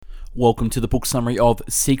Welcome to the book summary of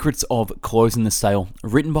Secrets of Closing the Sale,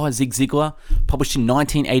 written by Ziglar, published in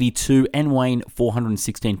 1982 and weighing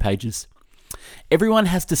 416 pages. Everyone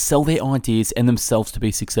has to sell their ideas and themselves to be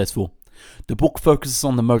successful. The book focuses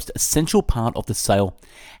on the most essential part of the sale,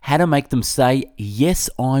 how to make them say, "Yes,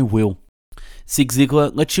 I will."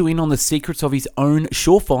 Ziglar lets you in on the secrets of his own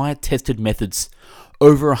surefire tested methods.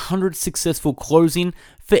 Over 100 successful closing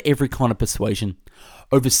for every kind of persuasion.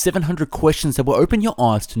 Over 700 questions that will open your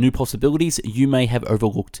eyes to new possibilities you may have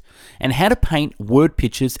overlooked, and how to paint word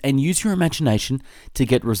pictures and use your imagination to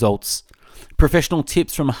get results. Professional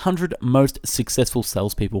tips from 100 most successful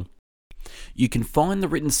salespeople. You can find the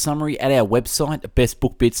written summary at our website,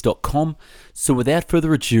 bestbookbits.com. So without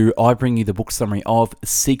further ado, I bring you the book summary of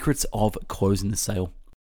Secrets of Closing the Sale.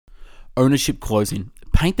 Ownership closing.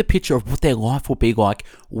 Paint the picture of what their life will be like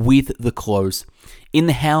with the close. In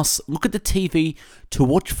the house, look at the TV to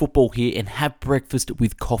watch football here and have breakfast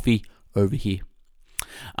with coffee over here.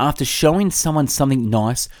 After showing someone something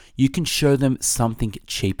nice, you can show them something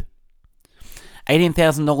cheap.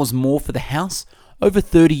 $18,000 more for the house. Over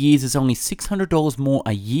 30 years is only $600 more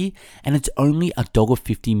a year, and it's only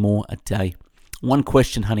 $1.50 more a day. One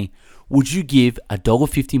question, honey. Would you give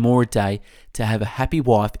 $1.50 more a day to have a happy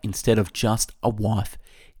wife instead of just a wife?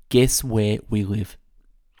 Guess where we live.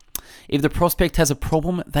 If the prospect has a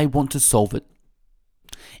problem, they want to solve it.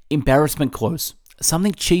 Embarrassment close.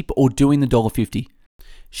 Something cheap or doing the $1.50.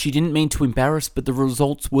 She didn't mean to embarrass, but the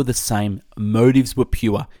results were the same. Motives were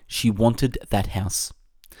pure. She wanted that house.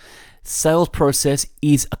 Sales process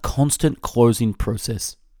is a constant closing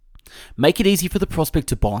process. Make it easy for the prospect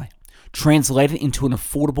to buy. Translate it into an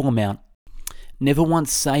affordable amount. Never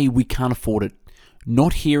once say we can't afford it.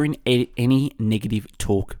 Not hearing any negative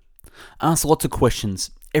talk. Ask lots of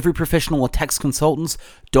questions. Every professional or tax consultants,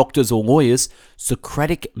 doctors or lawyers,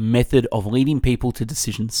 Socratic method of leading people to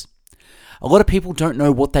decisions. A lot of people don't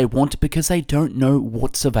know what they want because they don't know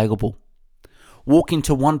what's available. Walk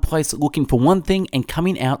into one place looking for one thing and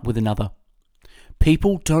coming out with another.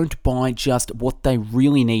 People don't buy just what they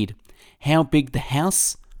really need. How big the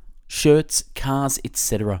house, shirts, cars,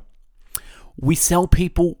 etc. We sell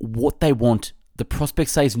people what they want. The prospect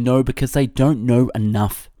says no because they don't know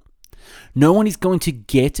enough. No one is going to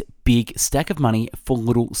get big stack of money for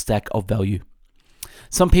little stack of value.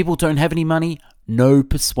 Some people don't have any money. No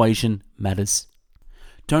persuasion matters.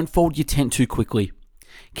 Don't fold your tent too quickly.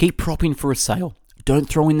 Keep propping for a sale. Don't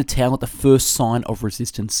throw in the towel at the first sign of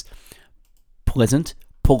resistance. Pleasant,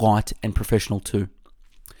 polite, and professional too.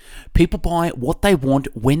 People buy what they want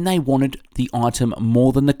when they wanted the item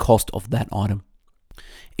more than the cost of that item.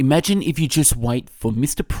 Imagine if you just wait for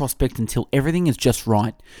Mr. Prospect until everything is just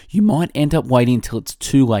right. You might end up waiting until it's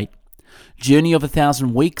too late. Journey of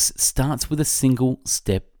 1,000 weeks starts with a single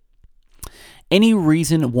step. Any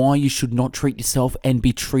reason why you should not treat yourself and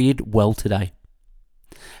be treated well today?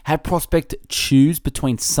 Have prospect choose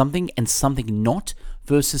between something and something not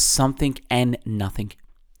versus something and nothing.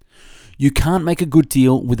 You can't make a good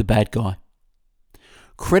deal with a bad guy.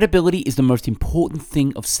 Credibility is the most important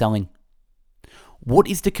thing of selling. What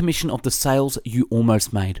is the commission of the sales you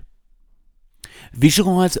almost made?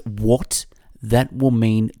 Visualize what that will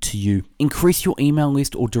mean to you. Increase your email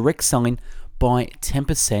list or direct selling by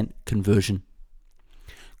 10% conversion.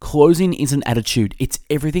 Closing is an attitude. It's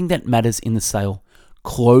everything that matters in the sale.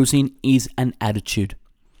 Closing is an attitude.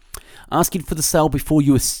 Asking for the sale before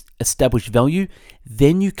you establish value,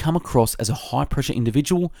 then you come across as a high-pressure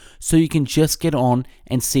individual so you can just get on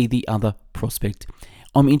and see the other prospect.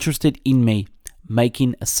 I'm interested in me,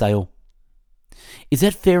 making a sale. Is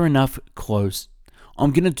that fair enough? Close.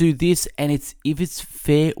 I'm going to do this, and if it's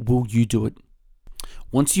fair, will you do it?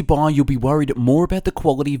 Once you buy, you'll be worried more about the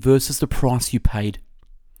quality versus the price you paid.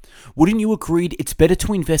 Wouldn't you agree it's better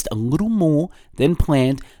to invest a little more than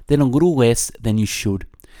planned than a little less than you should?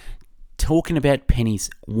 Talking about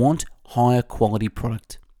pennies, want higher quality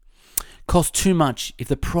product. Cost too much. If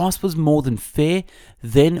the price was more than fair,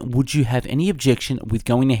 then would you have any objection with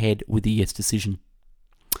going ahead with the yes decision?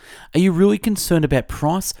 Are you really concerned about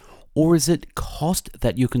price, or is it cost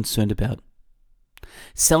that you're concerned about?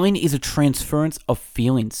 Selling is a transference of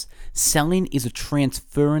feelings. Selling is a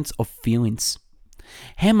transference of feelings.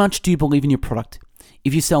 How much do you believe in your product?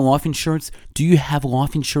 If you sell life insurance, do you have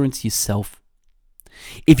life insurance yourself?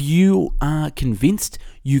 If you are convinced,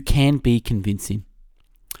 you can be convincing.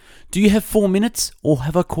 Do you have 4 minutes, or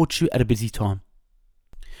have I caught you at a busy time?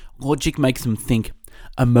 Logic makes them think.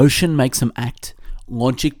 Emotion makes them act.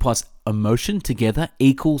 Logic plus emotion together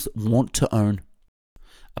equals want to own.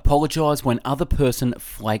 Apologize when other person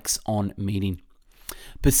flakes on meeting.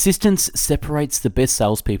 Persistence separates the best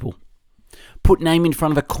salespeople. Put name in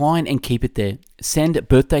front of a client and keep it there. Send a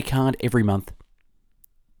birthday card every month.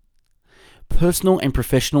 Personal and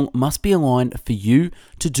professional must be aligned for you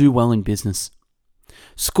to do well in business.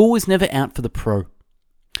 School is never out for the pro.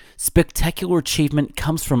 Spectacular achievement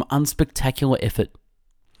comes from unspectacular effort.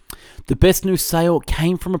 The best new sale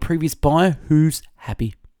came from a previous buyer who's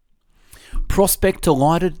happy. Prospect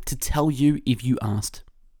delighted to tell you if you asked.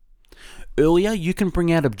 Earlier, you can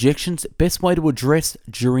bring out objections, best way to address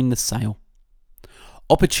during the sale.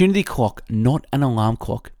 Opportunity clock, not an alarm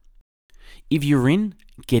clock. If you're in,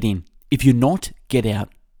 get in. If you're not, get out.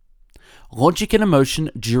 Logic and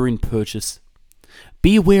emotion during purchase.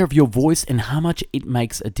 Be aware of your voice and how much it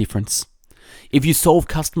makes a difference. If you solve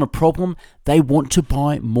customer problem, they want to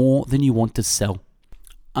buy more than you want to sell.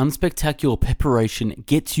 Unspectacular preparation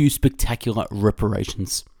gets you spectacular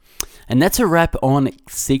reparations. And that's a wrap on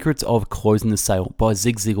Secrets of Closing the Sale by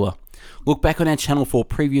Zig Ziglar. Look back on our channel for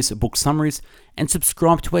previous book summaries and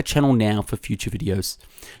subscribe to our channel now for future videos.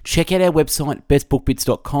 Check out our website,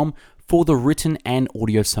 bestbookbits.com, for the written and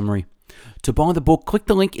audio summary. To buy the book, click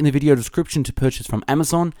the link in the video description to purchase from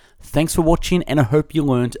Amazon. Thanks for watching, and I hope you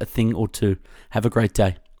learned a thing or two. Have a great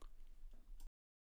day.